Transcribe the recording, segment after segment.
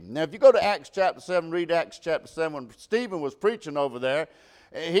Now, if you go to Acts chapter 7, read Acts chapter 7, when Stephen was preaching over there,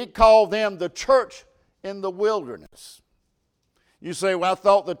 he called them the church in the wilderness. You say, well, I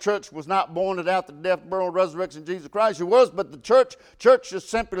thought the church was not born after the death, burial, and resurrection of Jesus Christ. It was, but the church just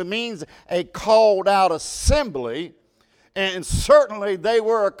simply means a called out assembly. And certainly they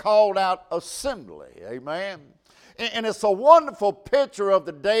were a called out assembly. Amen. And it's a wonderful picture of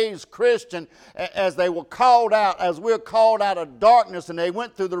the day's Christian as they were called out, as we're called out of darkness, and they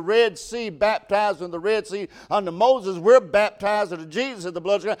went through the Red Sea, baptized in the Red Sea under Moses. We're baptized into Jesus in the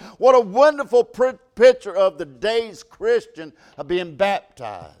blood of God. What a wonderful picture of the day's Christian of being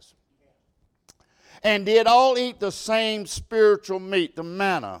baptized. And did all eat the same spiritual meat, the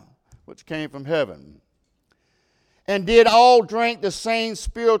manna, which came from heaven. And did all drink the same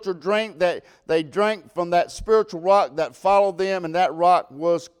spiritual drink that they drank from that spiritual rock that followed them, and that rock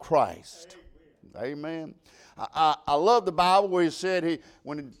was Christ. Amen. I love the Bible where he said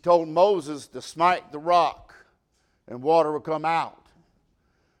when he told Moses to smite the rock and water would come out.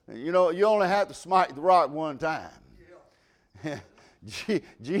 You know, you only have to smite the rock one time.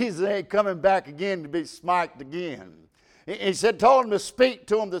 Jesus ain't coming back again to be smited again. He said, told him to speak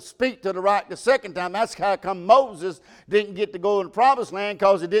to the rock the second time. That's how come Moses didn't get to go in the promised land,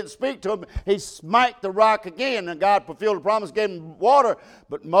 because he didn't speak to him. He smite the rock again, and God fulfilled the promise, gave him water,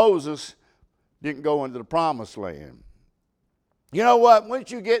 but Moses didn't go into the promised land. You know what? Once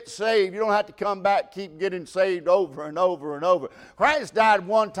you get saved, you don't have to come back, keep getting saved over and over and over. Christ died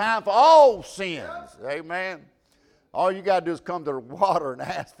one time for all sins. Amen. All you got to do is come to the water and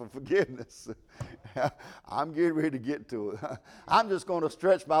ask for forgiveness. I'm getting ready to get to it. I'm just going to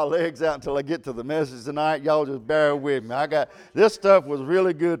stretch my legs out until I get to the message tonight. Y'all just bear with me. This stuff was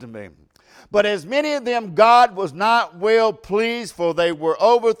really good to me. But as many of them God was not well pleased, for they were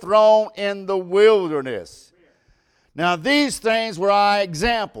overthrown in the wilderness. Now these things were our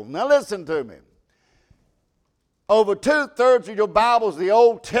example. Now listen to me. Over 2/3 of your Bible is the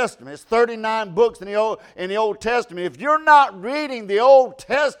Old Testament. It's 39 books in the Old Testament. If you're not reading the Old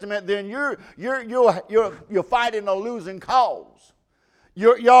Testament, then you're fighting a losing cause.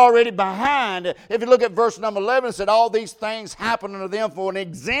 You're already behind. If you look at verse number 11, it said, all these things happened unto them for an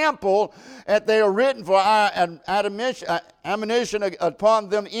example, that they are written for our admonition upon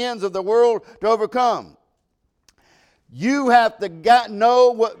them ends of the world to overcome. You have to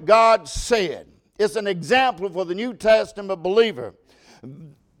know what God said. It's an example for the New Testament believer.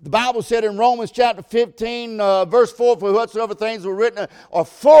 The Bible said in Romans chapter 15, verse 4, for whatsoever things were written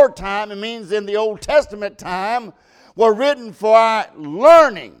aforetime, it means in the Old Testament time, were written for our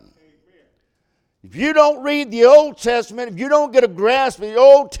learning. If you don't read the Old Testament, if you don't get a grasp of the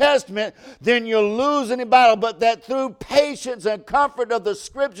Old Testament, then you'll lose any battle. But that through patience and comfort of the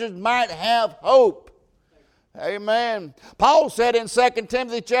Scriptures might have hope. Amen. Paul said in 2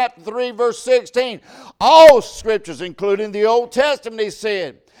 Timothy chapter 3, verse 16, all Scriptures, including the Old Testament, he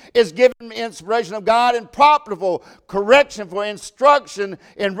said, is given inspiration of God and profitable correction for instruction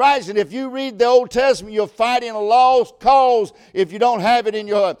in righteousness. If you read the Old Testament, you're fighting a lost cause if you don't have it in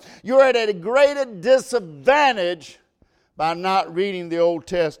your heart. You're at a greater disadvantage by not reading the Old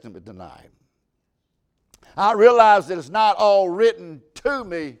Testament tonight. I realize that it's not all written to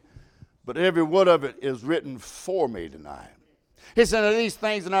me, but every word of it is written for me tonight. He said, these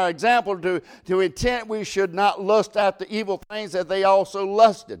things in our example to intent we should not lust after evil things that they also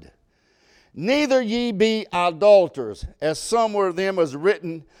lusted. Neither ye be idolaters, as some were of them was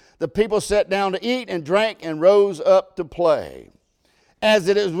written, the people sat down to eat and drank and rose up to play. As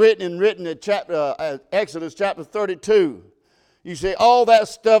it is written in Exodus chapter 32. You say, all that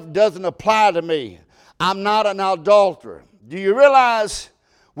stuff doesn't apply to me. I'm not an idolater. Do you realize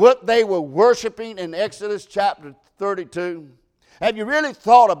what they were worshiping in Exodus chapter 32? Have you really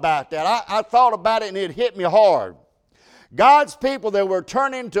thought about that? I thought about it and it hit me hard. God's people that were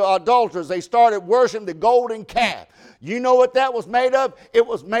turning to idolaters, they started worshiping the golden calf. You know what that was made of? It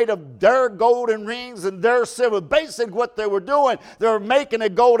was made of their golden rings and their silver. Basically what they were doing, they were making a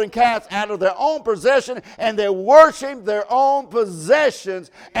golden calf out of their own possession, and they worshiped their own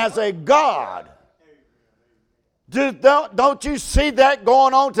possessions as a god. Don't you see that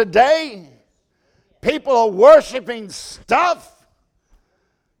going on today? People are worshiping stuff.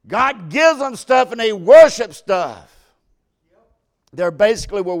 God gives them stuff and they worship stuff. They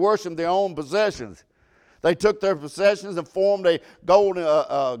basically were worshiping their own possessions. They took their possessions and formed a golden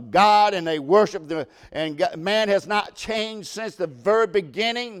god, and they worshiped them. And God, man has not changed since the very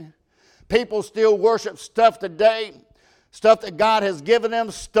beginning. People still worship stuff today. Stuff that God has given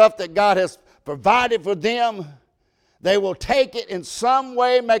them, stuff that God has provided for them. They will take it in some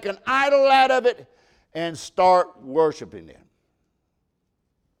way, make an idol out of it, and start worshiping it.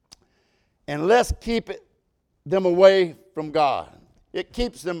 and let's keep them away from God. It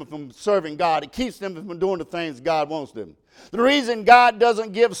keeps them from serving God. It keeps them from doing the things God wants them. The reason God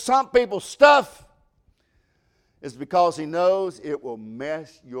doesn't give some people stuff is because he knows it will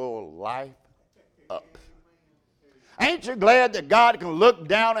mess your life up. Ain't you glad that God can look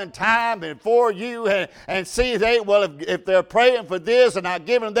down in time before you and see if they're praying for this and not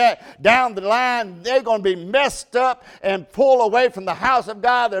giving that down the line, they're going to be messed up and pulled away from the house of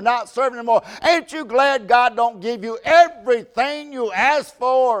God. They're not serving anymore. Ain't you glad God don't give you everything you ask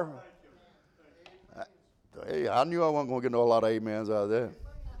for? Hey, I knew I wasn't going to get a lot of amens out of there.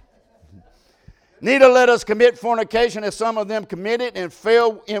 Neither let us commit fornication as some of them committed and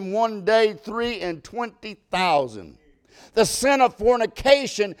fell in one day 320,000. The sin of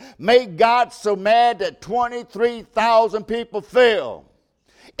fornication made God so mad that 23,000 people fell.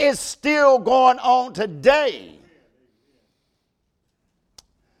 It's still going on today.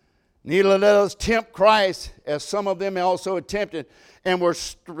 Neither let us tempt Christ as some of them also attempted and were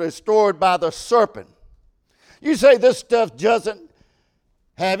restored by the serpent. You say this stuff doesn't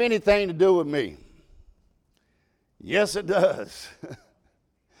have anything to do with me. Yes, it does.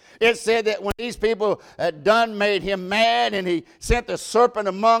 It said that when these people had done made him mad and he sent the serpent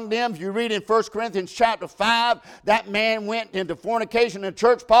among them. If you read in 1 Corinthians chapter 5, that man went into fornication in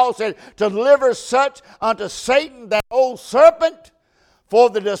church. Paul said, to deliver such unto Satan, that old serpent, for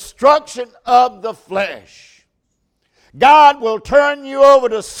the destruction of the flesh. God will turn you over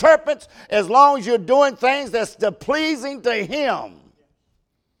to serpents as long as you're doing things that's pleasing to him.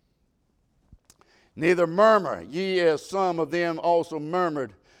 Neither murmur, ye as some of them also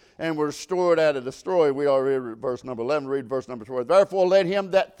murmured, and were restored out of destroy. We already read verse number 11. Read verse number 12. Therefore let him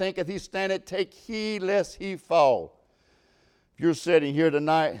that thinketh he standeth take heed lest he fall. If you're sitting here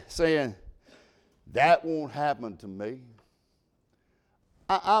tonight saying, that won't happen to me.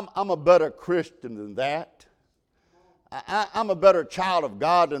 I'm a better Christian than that. I'm a better child of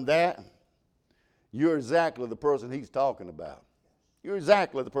God than that. You're exactly the person he's talking about. You're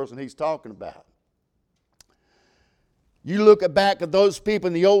exactly the person he's talking about. You look back at those people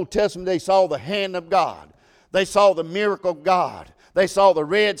in the Old Testament, they saw the hand of God. They saw the miracle of God. They saw the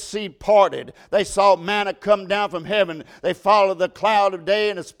Red Sea parted. They saw manna come down from heaven. They followed the cloud of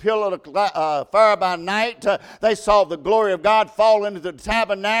day and its pillar of fire by night. They saw the glory of God fall into the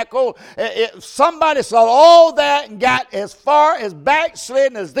tabernacle. Somebody saw all that and got as far as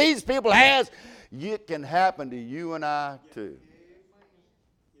backslidden as these people has. It can happen to you and I too.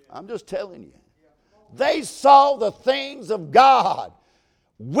 I'm just telling you. They saw the things of God,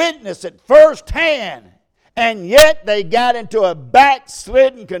 witnessed it firsthand, and yet they got into a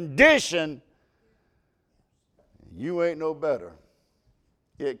backslidden condition. You ain't no better.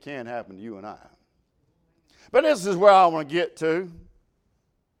 It can happen to you and I. But this is where I want to get to.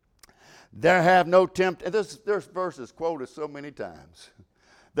 There have no this verse is quoted so many times.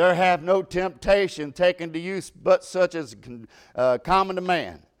 There have no temptation taken to you but such as common to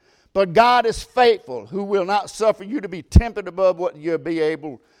man. But God is faithful, who will not suffer you to be tempted above what you'll be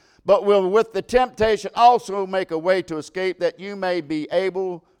able, but will with the temptation also make a way to escape, that you may be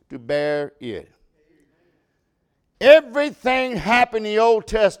able to bear it. Everything happened in the Old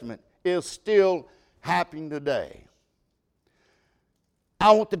Testament is still happening today.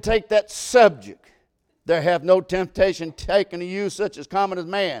 I want to take that subject, there have no temptation taken to you such as common as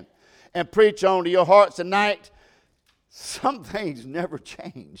man, and preach on to your hearts tonight. Some things never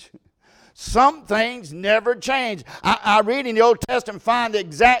change. Some things never change. I read in the Old Testament, find the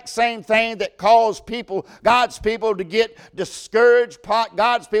exact same thing that caused people, God's people, to get discouraged,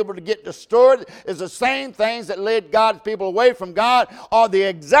 God's people to get distorted, is the same things that led God's people away from God, are the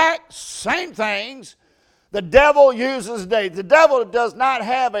exact same things the devil uses today. The devil does not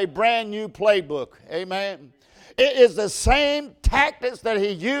have a brand new playbook. Amen. It is the same tactics that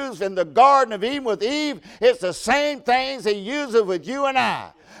he used in the Garden of Eden with Eve. It's the same things he uses with you and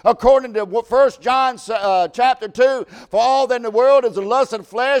I. According to 1 John chapter 2, for all that in the world is the lust of the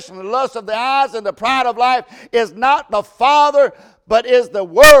flesh and the lust of the eyes and the pride of life is not the Father, but is the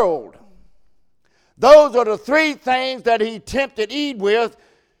world. Those are the three things that he tempted Eve with,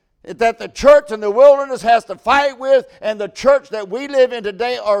 that the church in the wilderness has to fight with, and the church that we live in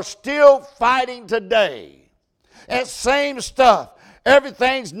today are still fighting today. That same stuff.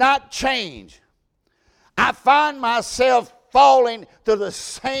 Everything's not changed. I find myself falling to the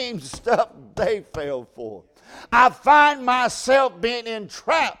same stuff they fell for. I find myself being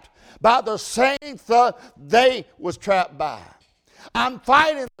entrapped by the same stuff they was trapped by. I'm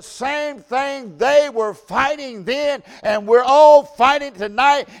fighting the same thing they were fighting then, and we're all fighting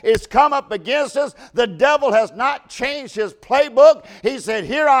tonight. It's come up against us. The devil has not changed his playbook. He said,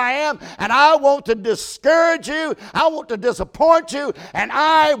 here I am, and I want to discourage you. I want to disappoint you, and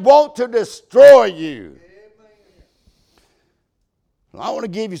I want to destroy you. I want to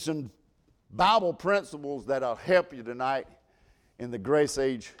give you some Bible principles that will help you tonight in the grace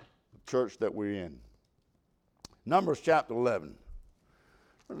age church that we're in. Numbers chapter 11.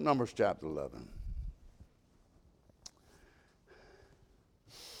 Numbers chapter 11.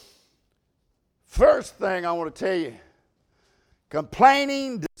 First thing I want to tell you,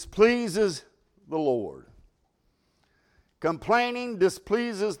 complaining displeases the Lord. Complaining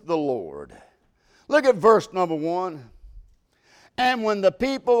displeases the Lord. Look at verse number 1. And when the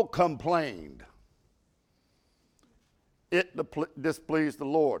people complained, it displeased the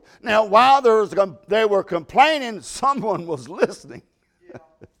Lord. Now, while they were complaining, someone was listening.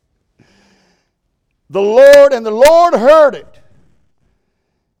 The Lord heard it.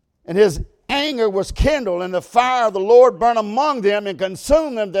 And his anger was kindled, and the fire of the Lord burned among them and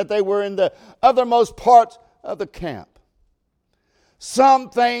consumed them, that they were in the othermost parts of the camp. Some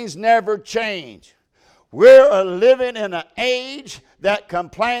things never change. We're living in an age that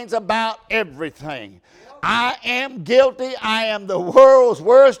complains about everything. I am guilty. I am the world's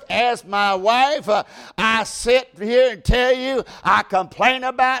worst. Ask my wife. I sit here and tell you, I complain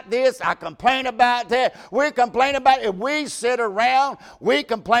about this. I complain about that. We complain about it. We sit around. We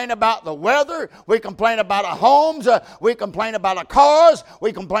complain about the weather. We complain about our homes. We complain about our cars.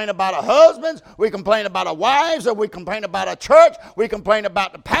 We complain about our husbands. We complain about our wives. We complain about our church. We complain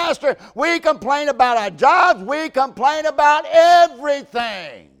about the pastor. We complain about our jobs. We complain about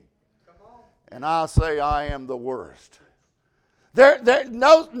everything. And I say I am the worst.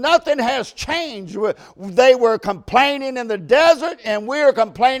 Nothing has changed. They were complaining in the desert, and we're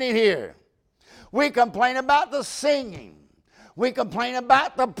complaining here. We complain about the singing. We complain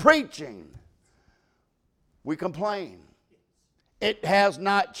about the preaching. We complain. It has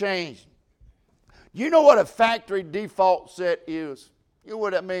not changed. You know what a factory default set is? You know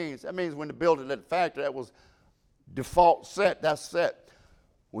what that means? That means when they built that factory, that was default set. That's set.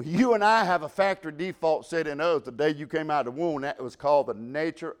 Well, you and I have a factory default set in us the day you came out of the womb. That was called the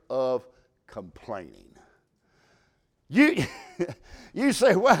nature of complaining. You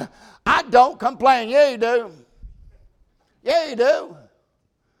say, well, I don't complain. Yeah, you do. Yeah, you do.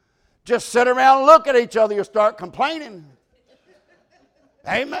 Just sit around and look at each other, you'll start complaining.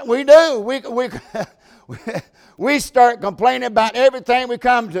 Amen. We do. We start complaining about everything we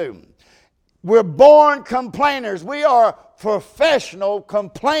come to. We're born complainers. We are professional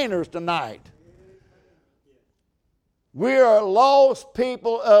complainers tonight. We are lost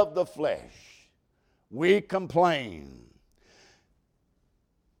people of the flesh. We complain.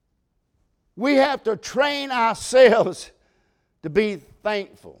 We have to train ourselves to be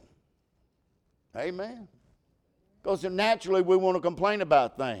thankful. Amen. Because naturally we want to complain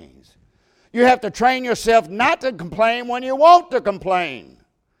about things. You have to train yourself not to complain when you want to complain.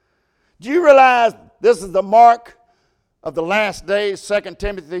 Do you realize this is the mark of the last days? 2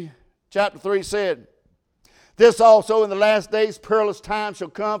 Timothy chapter 3 said, this also in the last days perilous times shall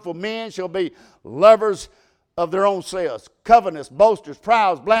come, for men shall be lovers of their own selves, covetous, boasters,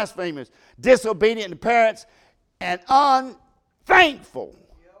 proud, blasphemers, disobedient to parents, and unthankful,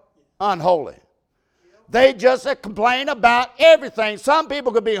 unholy. They just complain about everything. Some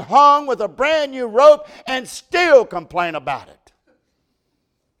people could be hung with a brand new rope and still complain about it.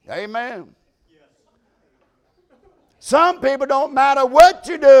 Amen. Some people, don't matter what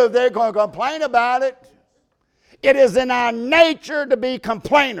you do, they're going to complain about it. It is in our nature to be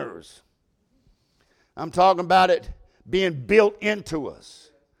complainers. I'm talking about it being built into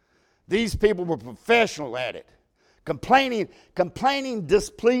us. These people were professional at it. Complaining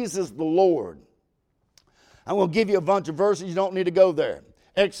displeases the Lord. I'm going to give you a bunch of verses. You don't need to go there.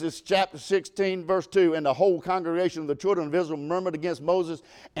 Exodus chapter 16, verse 2, and the whole congregation of the children of Israel murmured against Moses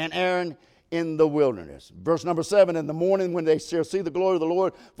and Aaron in the wilderness. Verse number 7, in the morning when they shall see the glory of the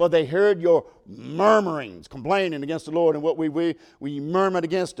Lord, for they heard your murmurings, complaining against the Lord and what we murmured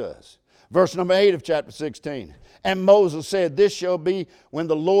against us. Verse number 8 of chapter 16. And Moses said, this shall be when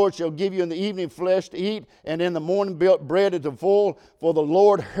the Lord shall give you in the evening flesh to eat, and in the morning bread to full. For the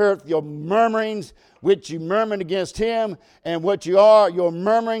Lord heareth your murmurings, which you murmured against him, and what you are, your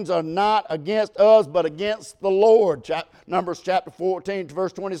murmurings are not against us, but against the Lord. Numbers chapter 14,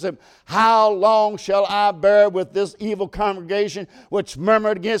 verse 27. How long shall I bear with this evil congregation, which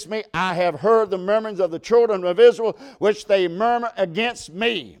murmured against me? I have heard the murmurings of the children of Israel, which they murmur against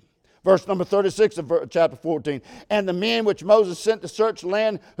me. Verse number 36 of chapter 14. And the men which Moses sent to search the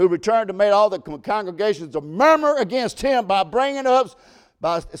land, who returned and made all the congregations to murmur against him by bringing up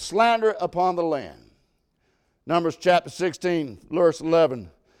by slander upon the land. Numbers chapter 16, verse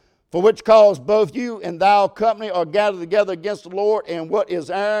 11. For which cause both you and thou company are gathered together against the Lord, and what is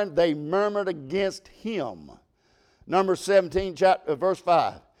Aaron? They murmured against him. Numbers 17, verse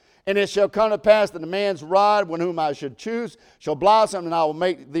 5. And it shall come to pass that the man's rod, when whom I should choose, shall blossom, and I will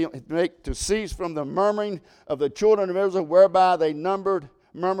make to cease from the murmuring of the children of Israel, whereby they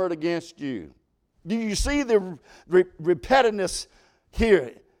murmured against you. Do you see the repetitiveness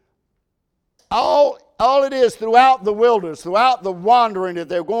here? All it is throughout the wilderness, throughout the wandering that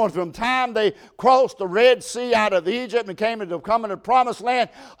they're going from time they crossed the Red Sea out of Egypt and came into the promised land,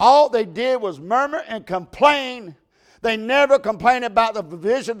 all they did was murmur and complain. They never complained about the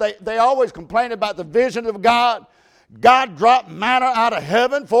vision. They always complained about the vision of God. God dropped manna out of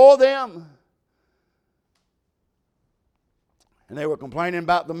heaven for them. And they were complaining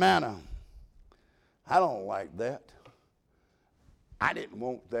about the manna. I don't like that. I didn't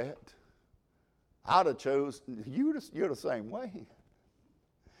want that. I'd have chose, you're the same way.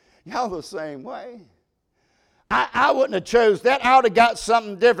 Y'all the same way. I wouldn't have chose that. I would have got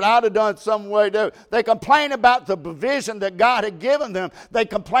something different. I would have done some way different. They complain about the provision that God had given them. They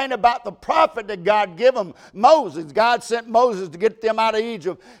complain about the prophet that God gave them, Moses. God sent Moses to get them out of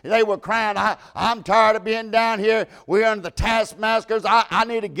Egypt. They were crying, I'm tired of being down here. We're under the taskmasters. I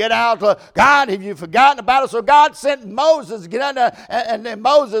need to get out. God, have you forgotten about us? So God sent Moses to get out there, and then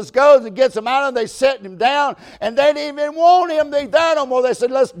Moses goes and gets them out, and they set him down, and they didn't even want him there no more. They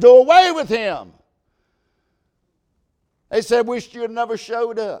said, let's do away with him. They said, wish you had never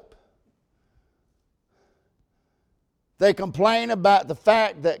showed up. They complain about the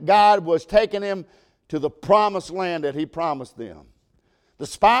fact that God was taking them to the promised land that he promised them. The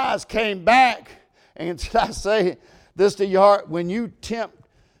spies came back, and should I say this to your heart, when you tempt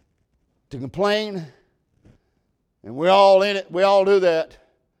to complain, and we're all in it, we all do that,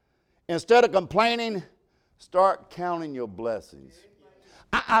 instead of complaining, start counting your blessings.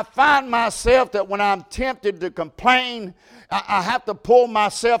 I find myself that when I'm tempted to complain, I have to pull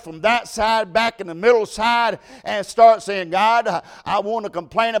myself from that side back in the middle side and start saying, God, I want to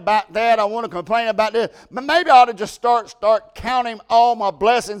complain about that. I want to complain about this. But maybe I ought to just start counting all my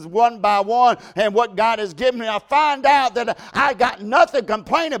blessings one by one and what God has given me. I find out that I got nothing to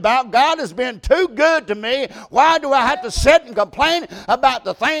complain about. God has been too good to me. Why do I have to sit and complain about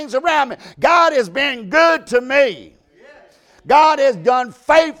the things around me? God has been good to me. God has done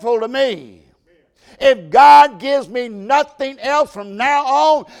faithful to me. If God gives me nothing else from now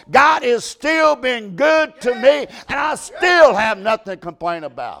on, God has still been good to me, and I still have nothing to complain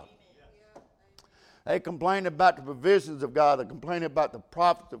about. They complain about the provisions of God. They complain about the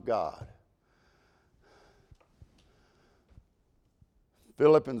prophets of God.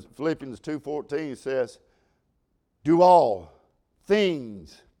 Philippians 2:14 says, do all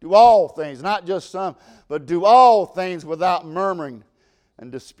things, not just some, but do all things without murmuring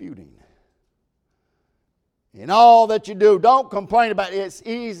and disputing. In all that you do, don't complain about it. It's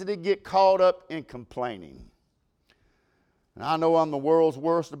easy to get caught up in complaining. And I know I'm the world's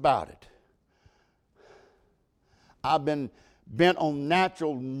worst about it. I've been bent on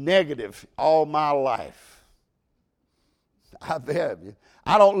natural negative all my life. I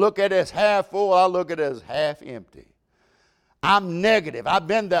don't look at it as half full, I look at it as half empty. I'm negative. I've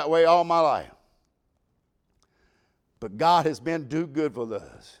been that way all my life. But God has been too good for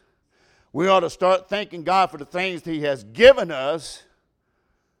us. We ought to start thanking God for the things he has given us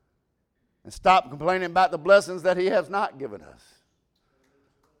and stop complaining about the blessings that he has not given us.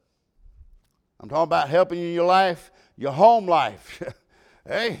 I'm talking about helping you in your life, your home life.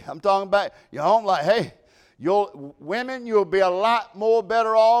 Hey, I'm talking about your home life. Hey, women, you'll be a lot more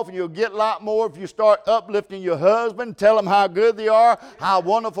better off, and you'll get a lot more if you start uplifting your husband, tell them how good they are, how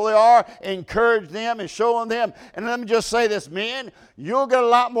wonderful they are, encourage them and show them. And let me just say this, men, you'll get a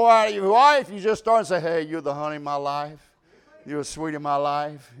lot more out of your wife if you just start and say, hey, you're the honey of my life. You're the sweet of my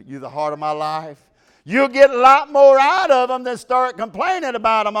life. You're the heart of my life. You'll get a lot more out of them than start complaining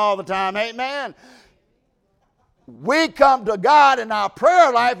about them all the time. Amen. We come to God in our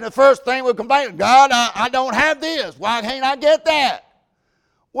prayer life, and the first thing we complain, God, I don't have this. Why can't I get that?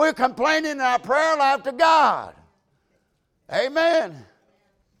 We're complaining in our prayer life to God. Amen.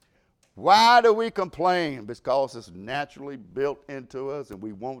 Why do we complain? Because it's naturally built into us, and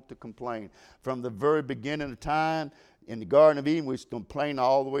we want to complain. From the very beginning of time, in the Garden of Eden, we complained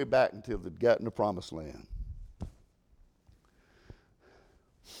all the way back until they got in the Promised Land.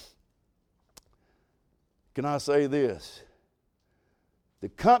 Can I say this? The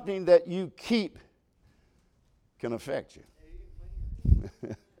company that you keep can affect you.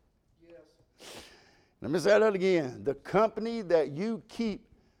 Let me say that again. The company that you keep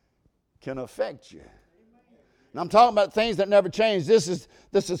can affect you. And I'm talking about things that never change. This is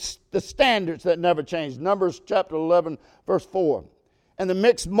the standards that never change. Numbers chapter 11, verse 4. And the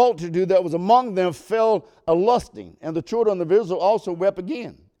mixed multitude that was among them fell a-lusting. And the children of Israel also wept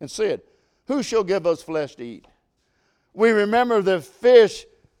again and said, who shall give us flesh to eat? We remember the fish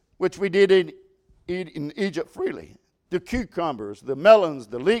which we did eat in Egypt freely. The cucumbers, the melons,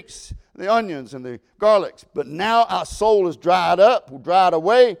 the leeks, the onions, and the garlics. But now our soul is dried up, dried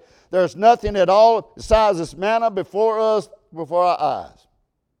away. There's nothing at all besides this manna before us, before our eyes.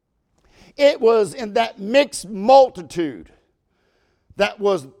 It was in that mixed multitude that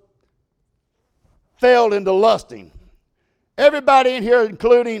fell into lusting. Everybody in here,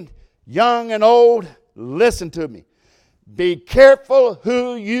 including young and old, listen to me. Be careful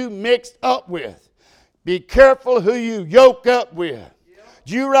who you mixed up with. Be careful who you yoke up with.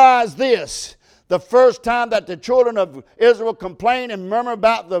 Do you realize this? The first time that the children of Israel complained and murmured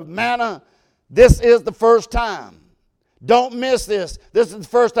about the manna, this is the first time. Don't miss this. This is the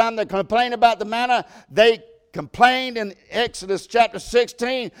first time they complained about the manna. They complained in Exodus chapter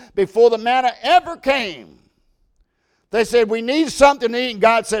 16 before the manna ever came. They said, we need something to eat. And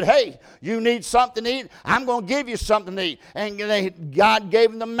God said, hey, you need something to eat? I'm going to give you something to eat. And God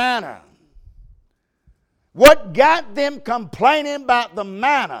gave them the manna. What got them complaining about the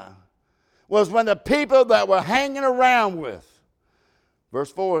manna was when the people that were hanging around with,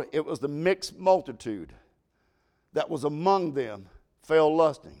 verse 4, it was the mixed multitude that was among them fell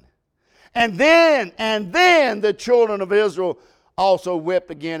lusting. And then the children of Israel also wept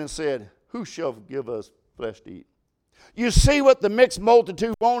again and said, who shall give us flesh to eat? You see what the mixed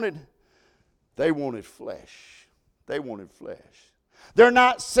multitude wanted? They wanted flesh. They wanted flesh. They're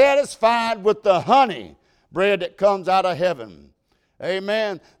not satisfied with the honey bread that comes out of heaven.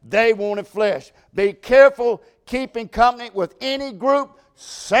 Amen. They wanted flesh. Be careful keeping company with any group,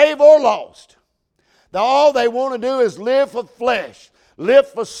 saved or lost. All they want to do is live for flesh, live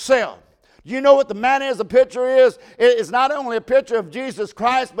for self. You know what the manna is, a picture is? It is not only a picture of Jesus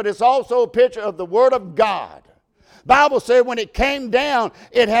Christ, but it's also a picture of the Word of God. The Bible said when it came down,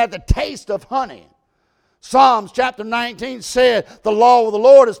 it had the taste of honey. Psalms chapter 19 said, the law of the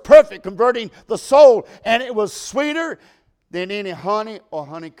Lord is perfect, converting the soul, and it was sweeter than any honey or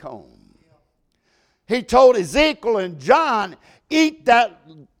honeycomb. He told Ezekiel and John, eat that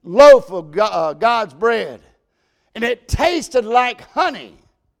loaf of God's bread, and it tasted like honey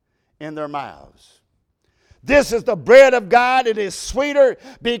in their mouths. This is the bread of God. It is sweeter.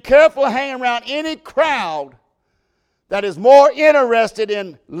 Be careful hanging around any crowd that is more interested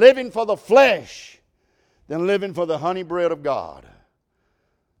in living for the flesh than living for the honey bread of God,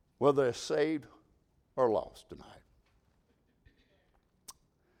 whether they're saved or lost tonight.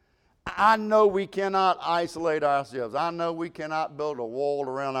 I know we cannot isolate ourselves. I know we cannot build a wall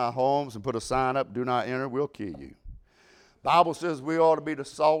around our homes and put a sign up, do not enter, we'll kill you. The Bible says we ought to be the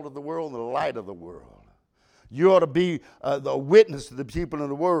salt of the world and the light of the world. You ought to be the witness to the people in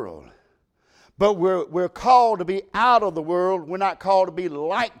the world. But we're called to be out of the world. We're not called to be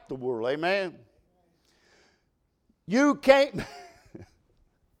like the world. Amen? You can't...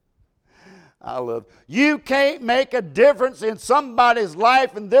 You can't make a difference in somebody's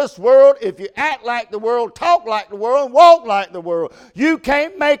life in this world if you act like the world, talk like the world, and walk like the world. You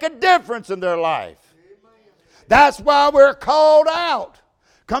can't make a difference in their life. That's why we're called out.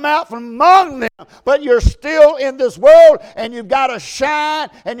 Come out from among them, but you're still in this world, and you've got to shine,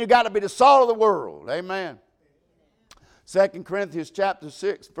 and you've got to be the salt of the world. Amen. 2 Corinthians chapter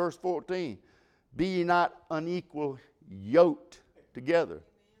 6, verse 14. Be ye not unequal yoked together.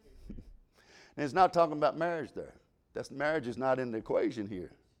 And it's not talking about marriage there. Marriage is not in the equation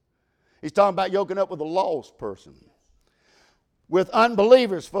here. He's talking about yoking up with a lost person. With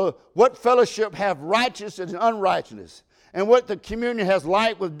unbelievers. For what fellowship have righteousness and unrighteousness? And what the communion has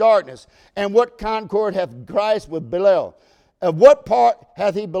light with darkness? And what concord hath Christ with Belial? Of what part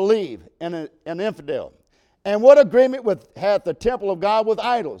hath he believed? An infidel. And what agreement hath the temple of God with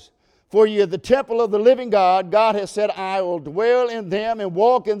idols? For ye are the temple of the living God. God has said, I will dwell in them and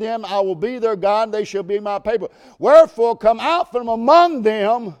walk in them. I will be their God, and they shall be my people. Wherefore come out from among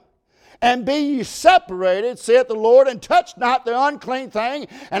them, and be ye separated, saith the Lord, and touch not the unclean thing,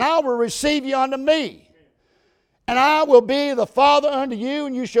 and I will receive you unto me. And I will be the Father unto you,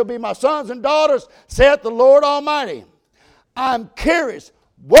 and you shall be my sons and daughters, saith the Lord Almighty. I'm curious,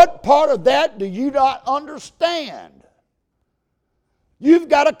 what part of that do you not understand? You've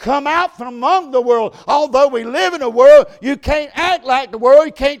got to come out from among the world. Although we live in the world, you can't act like the world.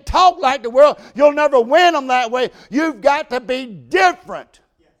 You can't talk like the world. You'll never win them that way. You've got to be different.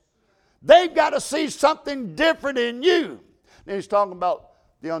 They've got to see something different in you. Then he's talking about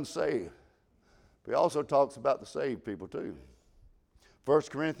the unsaved. But he also talks about the saved people too. 1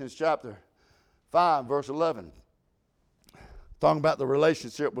 Corinthians chapter 5, verse 11. Talking about the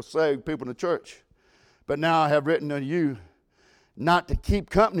relationship with saved people in the church. But now I have written unto you not to keep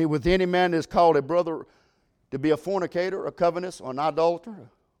company with any man that is called a brother, to be a fornicator, a covetous, or an idolater,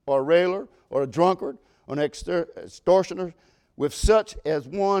 or a railer, or a drunkard, or an extortioner, with such as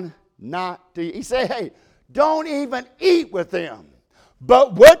one not to eat. He said, hey, don't even eat with them.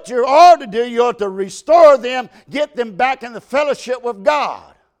 But what you are to do, you are to restore them, get them back in the fellowship with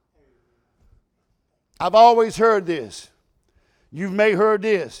God. I've always heard this. You may have heard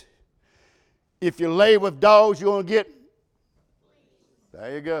this. If you lay with dogs, you're going to get.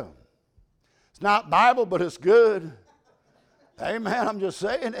 There you go. It's not Bible, but it's good. Amen. I'm just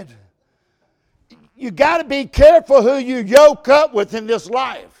saying it. You got to be careful who you yoke up with in this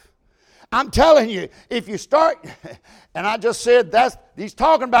life. I'm telling you, if you start, and I just said he's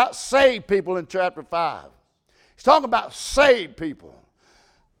talking about saved people in chapter 5. He's talking about saved people.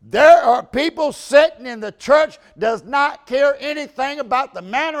 There are people sitting in the church does not care anything about the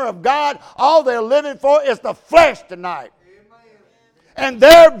manner of God. All they're living for is the flesh tonight. And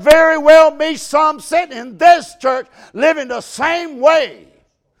there very well be some sitting in this church living the same way.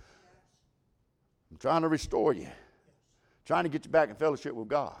 I'm trying to restore you. Trying to get you back in fellowship with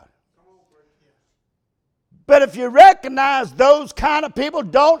God. But if you recognize those kind of people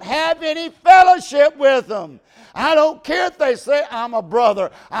don't have any fellowship with them. I don't care if they say, I'm a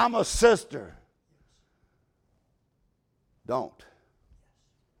brother, I'm a sister. Don't.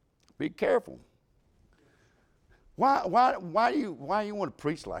 Be careful. Why do you want to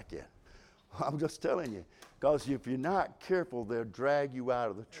preach like that? I'm just telling you. Because if you're not careful, they'll drag you out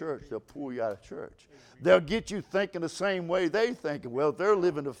of the church. They'll pull you out of church. They'll get you thinking the same way they think. Well, if they're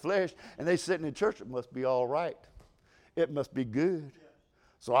living the flesh and they sitting in church, it must be all right. It must be good.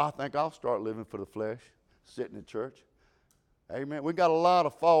 So I think I'll start living for the flesh, sitting in church. Amen. We got a lot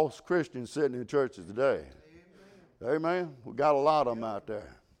of false Christians sitting in churches today. Amen. We got a lot of them out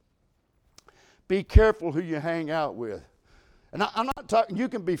there. Be careful who you hang out with. And I'm not talking, you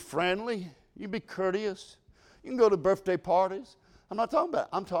can be friendly. You can be courteous. You can go to birthday parties. I'm talking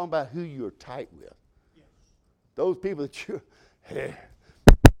about who you're tight with. Yes. Those people that you,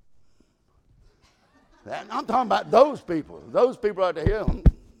 I'm talking about those people. Those people out there.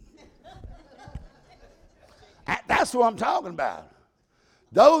 That's what I'm talking about.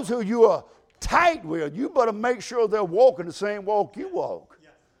 Those who you are tight with, you better make sure they're walking the same walk you walk.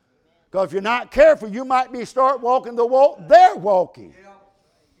 Because if you're not careful, you might start walking the walk they're walking.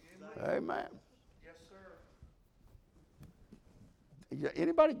 Yeah. Amen. Yes, sir.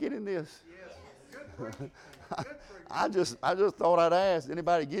 Anybody getting this? Yes. Good for you. I just thought I'd ask,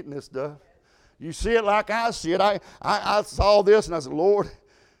 anybody getting this stuff? You see it like I see it. I saw this and I said, Lord,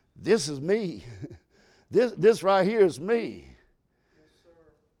 this is me. This right here is me. Yes,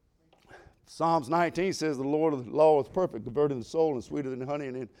 sir. Psalms 19 says the Lord of the law is perfect, converting the soul and sweeter than honey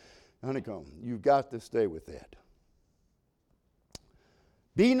and honeycomb. You've got to stay with that.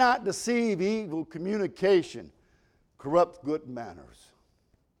 Be not deceived, evil communication corrupts good manners.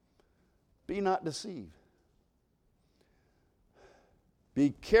 Be not deceived.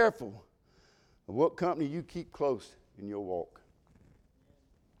 Be careful of what company you keep close in your walk.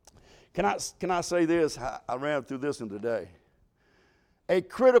 Can I say this? I ran through this one today. A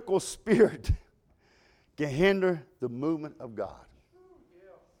critical spirit can hinder the movement of God.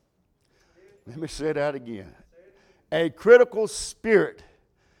 Let me say that again. A critical spirit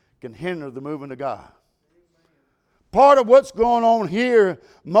can hinder the movement of God. Part of what's going on here,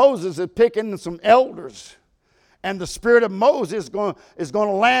 Moses is picking some elders, and the spirit of Moses is going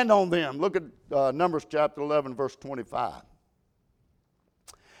to land on them. Look at Numbers chapter 11, verse 25.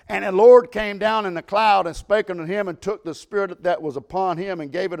 And the Lord came down in the cloud and spake unto him, and took the spirit that was upon him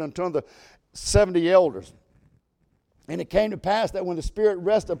and gave it unto the 70 elders. And it came to pass that when the Spirit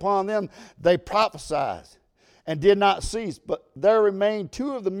rested upon them, they prophesied and did not cease. But there remained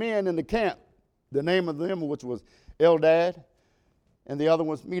 2 of the men in the camp, the name of them which was Eldad, and the other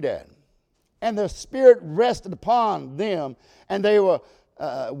was Medad. And the Spirit rested upon them, and they were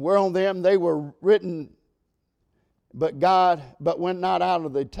on them. They were written, but went not out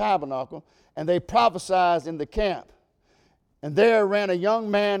of the tabernacle, and they prophesied in the camp. And there ran a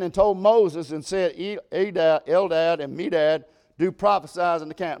young man and told Moses and said, Eldad and Medad do prophesy in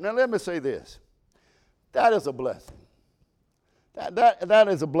the camp. Now let me say this. That is a blessing. That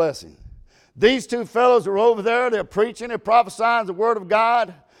is a blessing. These two fellows are over there. They're preaching. They're prophesying the Word of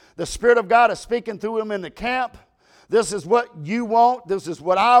God. The Spirit of God is speaking through them in the camp. This is what you want. This is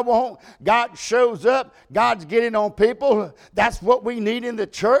what I want. God shows up. God's getting on people. That's what we need in the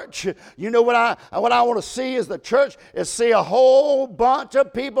church. You know what I want to see is the church is see a whole bunch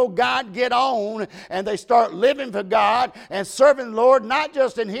of people God get on, and they start living for God and serving the Lord, not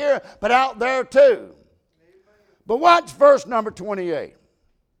just in here, but out there too. But watch verse number 28.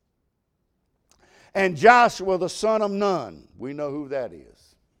 And Joshua the son of Nun, we know who that is,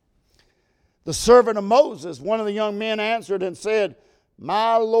 the servant of Moses, one of the young men answered and said,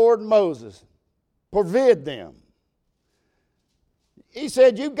 My Lord Moses, forbid them. He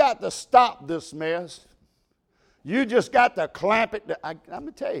said, you've got to stop this mess. You just got to clamp it. I'm going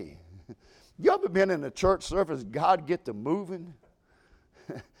to tell you, you ever been in a church service, God get to moving?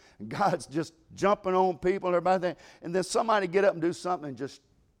 God's just jumping on people and everybody, and then somebody get up and do something and just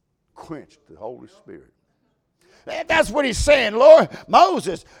quench the Holy Spirit. That's what he's saying. Lord,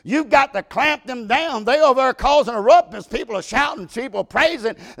 Moses, you've got to clamp them down. They over there causing a ruckus. People are shouting, people are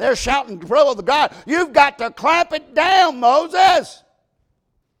praising. They're shouting the will of God. You've got to clamp it down, Moses.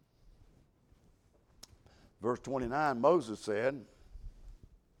 Verse 29, Moses said,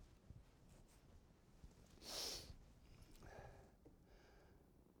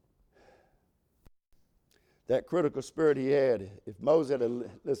 that critical spirit he had, if Moses had,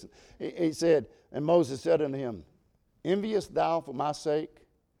 listen, he said, and Moses said unto him, Enviest thou for my sake?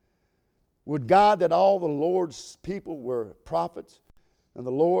 Would God that all the Lord's people were prophets, and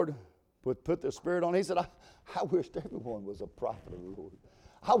the Lord would put the Spirit on? He said, I wish everyone was a prophet of the Lord.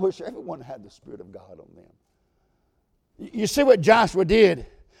 I wish everyone had the Spirit of God on them. You see what Joshua did?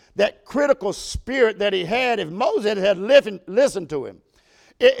 That critical spirit that he had, if Moses had listened to him,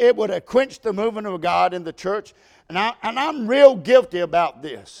 it would have quenched the movement of God in the church. And I'm real guilty about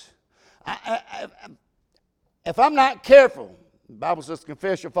this. If I'm not careful, the Bible says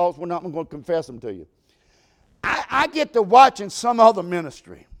confess your faults, I'm going to confess them to you. I get to watching some other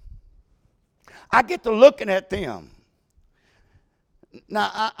ministry. I get to looking at them.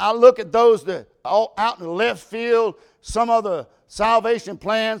 Now, I look at those that are out in the left field, some other salvation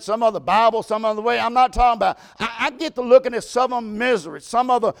plan, some other Bible, some other way. I'm not talking about. I get to looking at some of them misery, some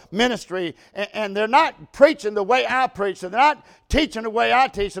other ministry, and they're not preaching the way I preach. They're not teaching the way I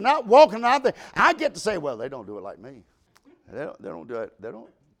teach. They're not walking out there. I get to say, well, they don't do it like me. They don't do it. They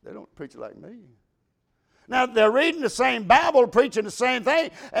don't preach it like me. Now, they're reading the same Bible, preaching the same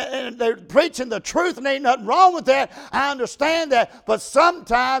thing, and they're preaching the truth, and ain't nothing wrong with that. I understand that. But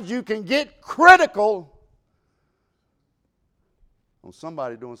sometimes you can get critical on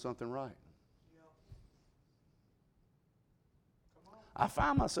somebody doing something right. I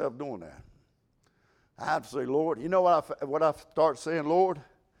find myself doing that. I have to say, Lord, you know what I start saying, Lord?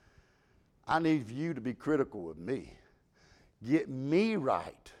 I need you to be critical of me. Get me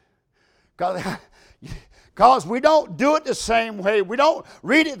right. Because we don't do it the same way. We don't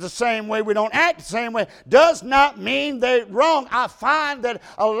read it the same way. We don't act the same way. Does not mean they're wrong. I find that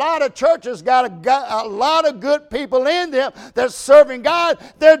a lot of churches got a lot of good people in them that's serving God.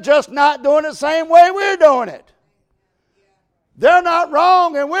 They're just not doing it the same way we're doing it. They're not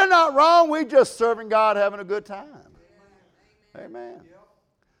wrong and we're not wrong. We're just serving God, having a good time. Amen.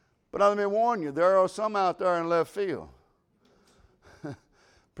 But let me warn you, there are some out there in left field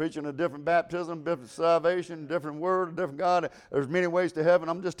preaching a different baptism, different salvation, different word, different God. There's many ways to heaven.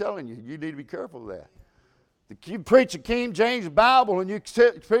 I'm just telling you, you need to be careful of that. You preach a King James Bible and you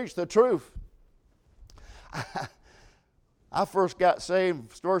preach the truth. I first got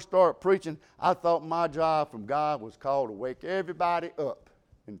saved, first started preaching, I thought my job from God was called to wake everybody up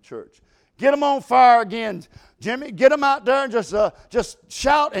in church. Get them on fire again, Jimmy. Get them out there and just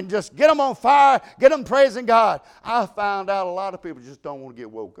shout and just get them on fire. Get them praising God. I found out a lot of people just don't want to get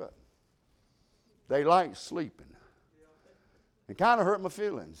woke up. They like sleeping. It kind of hurt my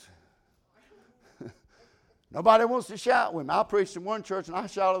feelings. Nobody wants to shout with me. I preached in one church and I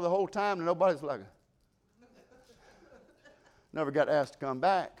shouted the whole time and nobody's like, never got asked to come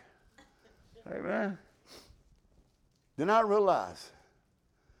back. Amen. Then I realized,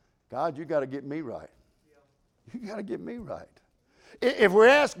 God, you got to get me right. You got to get me right. If we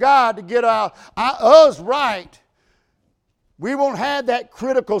ask God to get us right, we won't have that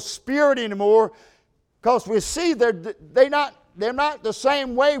critical spirit anymore because we see they're not the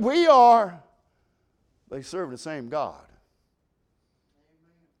same way we are. They serve the same God.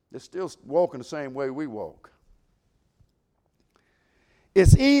 They're still walking the same way we walk.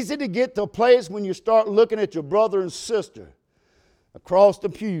 It's easy to get to a place when you start looking at your brother and sister across the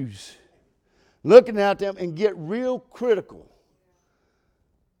pews, looking at them and get real critical.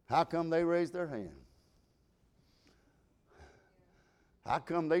 How come they raised their hand? How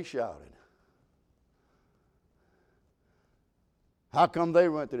come they shouted? How come they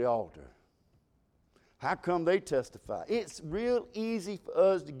went to the altar? How come they testified? It's real easy for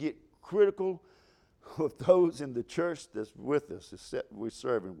us to get critical of those in the church that's with us, that we're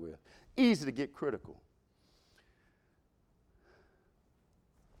serving with. Easy to get critical.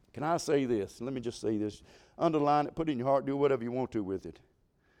 Can I say this? Let me just say this. Underline it, put it in your heart, do whatever you want to with it.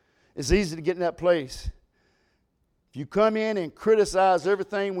 It's easy to get in that place. If you come in and criticize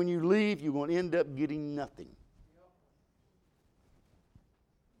everything when you leave, you're going to end up getting nothing.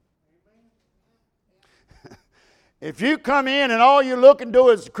 If you come in and all you're looking to do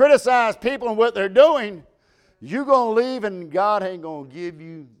is criticize people and what they're doing, you're going to leave and God ain't going to give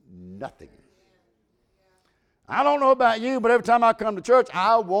you nothing. I don't know about you, but every time I come to church,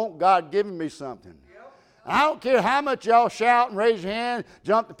 I want God giving me something. I don't care how much y'all shout and raise your hand,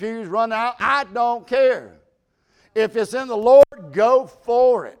 jump the pews, run out. I don't care. If it's in the Lord, go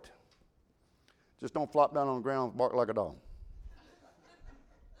for it. Just don't flop down on the ground and bark like a dog.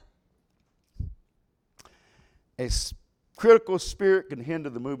 A critical spirit can hinder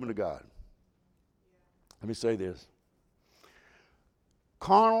the movement of God. Let me say this.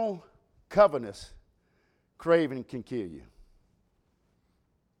 Carnal covetous craving can kill you.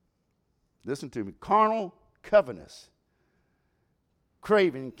 Listen to me. Carnal covetous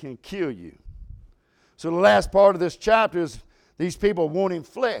craving can kill you. So the last part of this chapter is these people wanting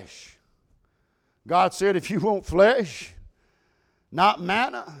flesh. God said, if you want flesh, not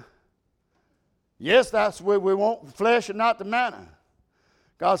manna. Yes, that's what we want, flesh and not the manna.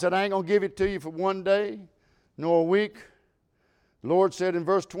 God said, I ain't going to give it to you for one day, nor a week. The Lord said in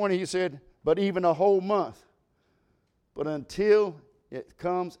verse 20, He said, but even a whole month. But until it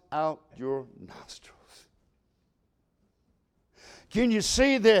comes out your nostrils. Can you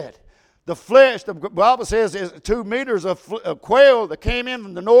see that? The flesh, the Bible says, is 2 meters of quail that came in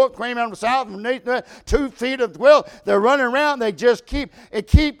from the north, came in from the south, from the 2 feet of quail. They're running around. They just keep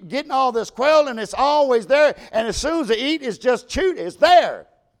getting all this quail, and it's always there. And as soon as they eat, it's just chewed. It's there.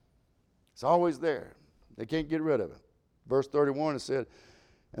 It's always there. They can't get rid of it. Verse 31, it said,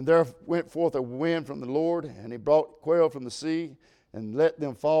 and there went forth a wind from the Lord, and He brought quail from the sea, and let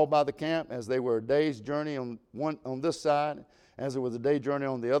them fall by the camp, as they were a day's journey on this side, as it was a day journey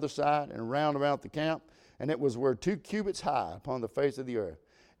on the other side, and round about the camp. And it was where 2 cubits high upon the face of the earth.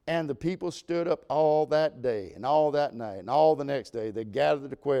 And the people stood up all that day, and all that night, and all the next day. They gathered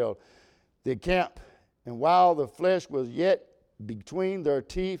the quail, the camp, and while the flesh was yet between their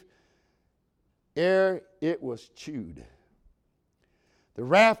teeth, ere it was chewed. The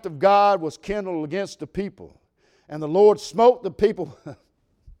wrath of God was kindled against the people, and the Lord smote the people.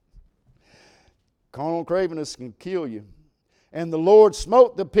 Carnal cravenness can kill you. And the Lord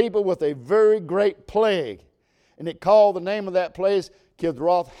smote the people with a very great plague. And it called the name of that place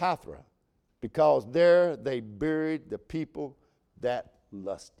Kibroth-Hathra, because there they buried the people that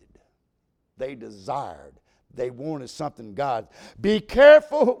lusted. They desired. They wanted something God. Be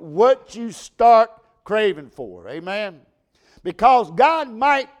careful what you start craving for. Amen? Because God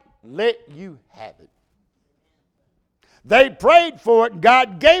might let you have it. They prayed for it, and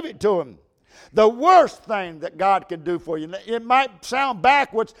God gave it to them. The worst thing that God can do for you, it might sound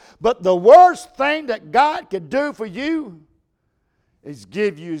backwards, but the worst thing that God can do for you is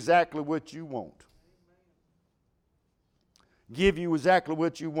give you exactly what you want. Give you exactly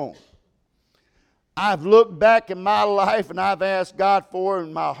what you want. I've looked back in my life and I've asked God for it,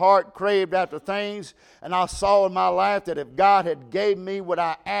 and my heart craved after things, and I saw in my life that if God had gave me what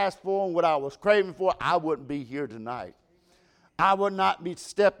I asked for and what I was craving for, I wouldn't be here tonight. I would not be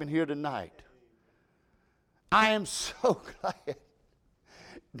stepping here tonight. I am so glad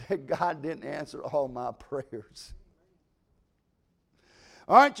that God didn't answer all my prayers.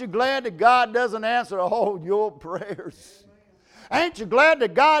 Aren't you glad that God doesn't answer all your prayers? Ain't you glad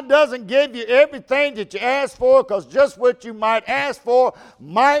that God doesn't give you everything that you ask for, because just what you might ask for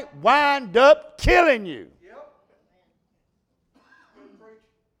might wind up killing you?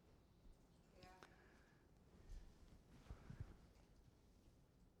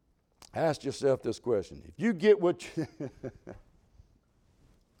 Ask yourself this question. If you get what you...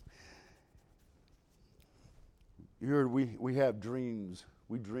 we have dreams.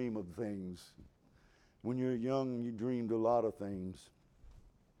 We dream of things. When you're young, you dreamed a lot of things.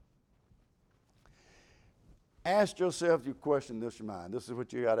 Ask yourself your question in your mind. This is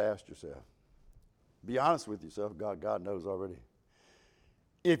what you got to ask yourself. Be honest with yourself. God knows already.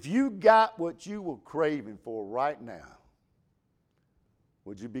 If you got what you were craving for right now,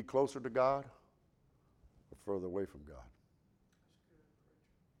 would you be closer to God or further away from God?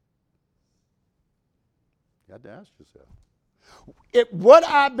 You have to ask yourself. What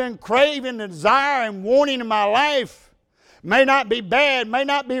I've been craving, desiring, wanting in my life may not be bad, may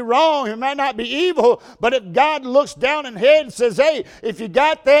not be wrong, it may not be evil, but if God looks down in head and says, hey, if you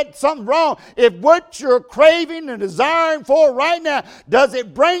got that, something wrong. If what you're craving and desiring for right now, does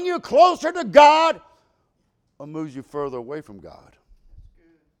it bring you closer to God or moves you further away from God?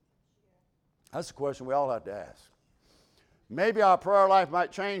 That's the question we all have to ask. Maybe our prayer life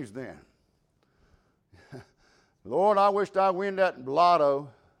might change then. Lord, I wished I win that lotto.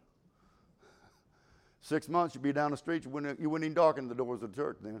 6 months, you'd be down the street. You wouldn't even darken the doors of the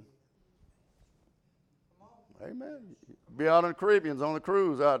church then. Amen. Be out in the Caribbean on a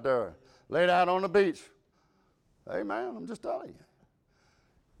cruise out there. Laid out on the beach. Amen. I'm just telling you.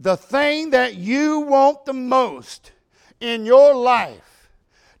 The thing that you want the most in your life,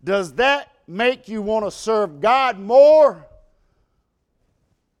 does that make you want to serve God more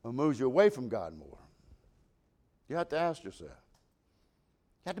or moves you away from God more? You have to ask yourself.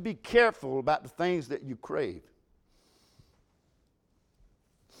 You have to be careful about the things that you crave.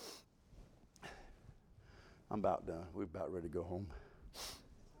 I'm about done. We're about ready to go home.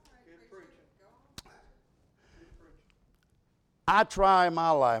 I try in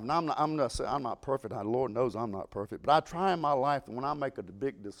my life, and I'm not perfect. The Lord knows I'm not perfect, but I try in my life, and when I make a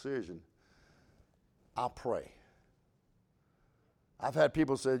big decision, I pray. I've had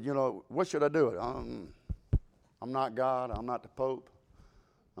people say, what should I do? I'm not God. I'm not the Pope.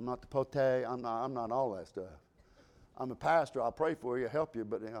 I'm not the potay. I'm not all that stuff. I'm a pastor. I'll pray for you, help you,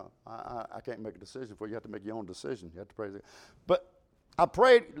 but I can't make a decision for you. You have to make your own decision. You have to pray. But I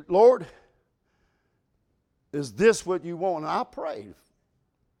prayed, Lord, is this what you want? And I prayed,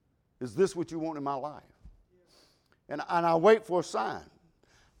 is this what you want in my life? And I wait for a sign.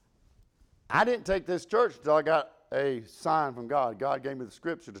 I didn't take this church until I got a sign from God. God gave me the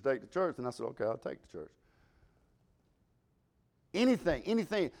scripture to take the church, and I said, okay, I'll take the church.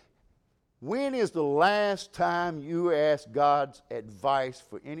 Anything. When is the last time you asked God's advice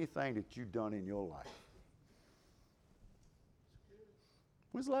for anything that you've done in your life?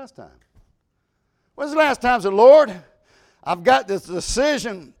 When's the last time? When's the last time I said, Lord, I've got this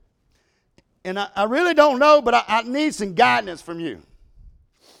decision, and I really don't know, but I need some guidance from you.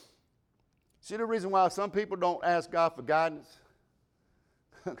 See the reason why some people don't ask God for guidance?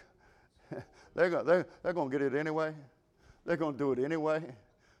 They're going to get it anyway. They're going to do it anyway.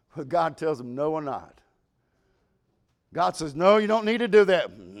 But God tells them no or not. God says, no, you don't need to do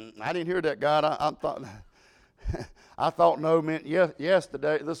that. I didn't hear that, God. I thought no meant yes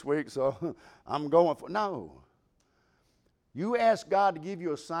today, this week, so I'm going for no. You ask God to give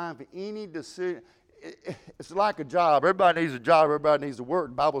you a sign for any decision. It's like a job. Everybody needs a job. Everybody needs to work.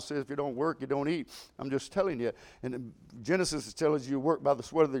 The Bible says if you don't work, you don't eat. I'm just telling you. And Genesis tells you work by the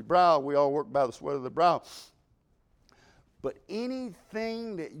sweat of the brow. We all work by the sweat of the brow. But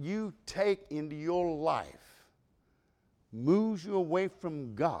anything that you take into your life moves you away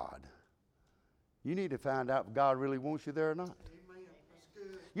from God, you need to find out if God really wants you there or not. Amen. That's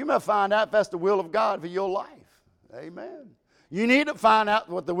good. You must find out if that's the will of God for your life. Amen. You need to find out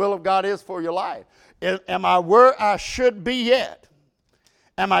what the will of God is for your life. Am I where I should be yet?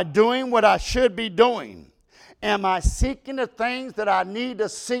 Am I doing what I should be doing? Am I seeking the things that I need to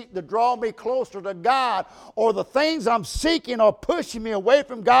seek to draw me closer to God? Or the things I'm seeking are pushing me away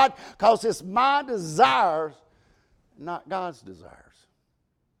from God because it's my desires, not God's desires.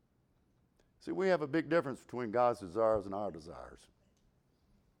 See, we have a big difference between God's desires and our desires.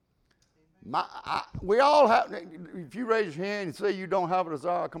 We all have, if you raise your hand and say you don't have a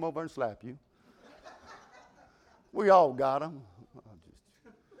desire, I'll come over and slap you. We all got them.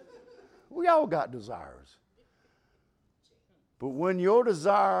 We all got desires. But when your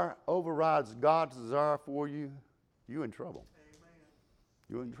desire overrides God's desire for you, you're in trouble. Amen.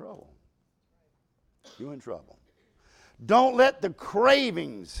 You're in trouble. You're in trouble. Don't let the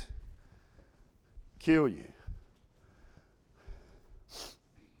cravings kill you.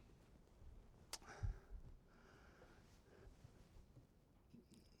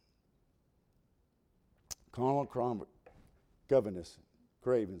 Carnal covetousness,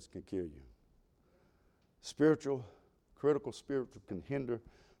 cravings can kill you. Critical spiritual can hinder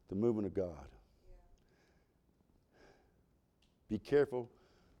the movement of God. Be careful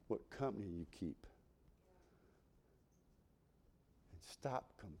what company you keep. And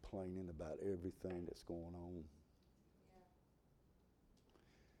stop complaining about everything that's going on.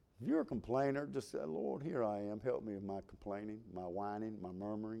 If you're a complainer, just say, Lord, here I am. Help me with my complaining, my whining, my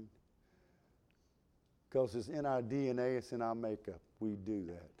murmuring. Because it's in our DNA, it's in our makeup. We do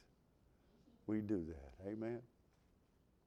that. We do that. Amen.